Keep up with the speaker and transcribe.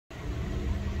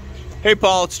Hey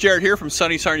Paul, it's Jared here from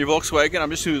Sunny Sarnia Volkswagen.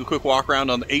 I'm just doing a quick walk around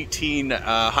on the 18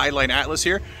 Highline Atlas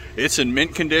here. It's in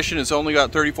mint condition. It's only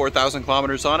got 34,000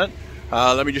 kilometers on it.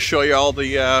 Let me just show you all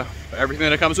the everything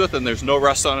that it comes with, and there's no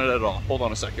rust on it at all. Hold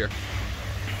on a sec here.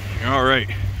 All right,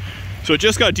 so it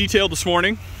just got detailed this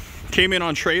morning. Came in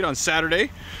on trade on Saturday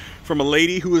from a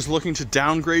lady who was looking to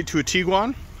downgrade to a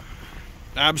Tiguan.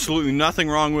 Absolutely nothing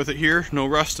wrong with it here. No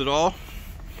rust at all.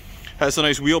 Has a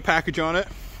nice wheel package on it.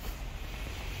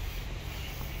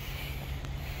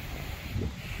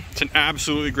 It's in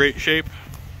absolutely great shape.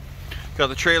 Got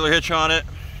the trailer hitch on it.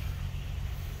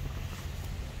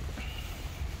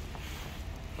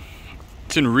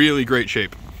 It's in really great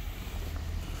shape.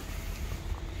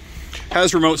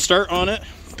 Has remote start on it,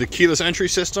 the keyless entry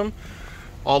system,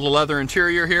 all the leather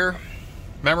interior here,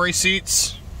 memory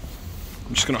seats.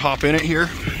 I'm just gonna hop in it here.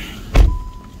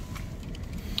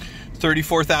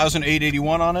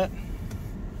 34,881 on it.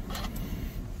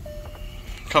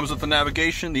 Comes with the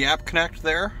navigation, the app connect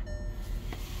there.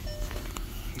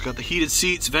 Got the heated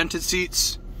seats, vented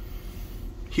seats,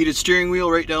 heated steering wheel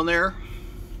right down there.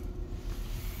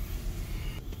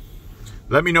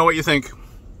 Let me know what you think.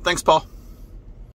 Thanks, Paul.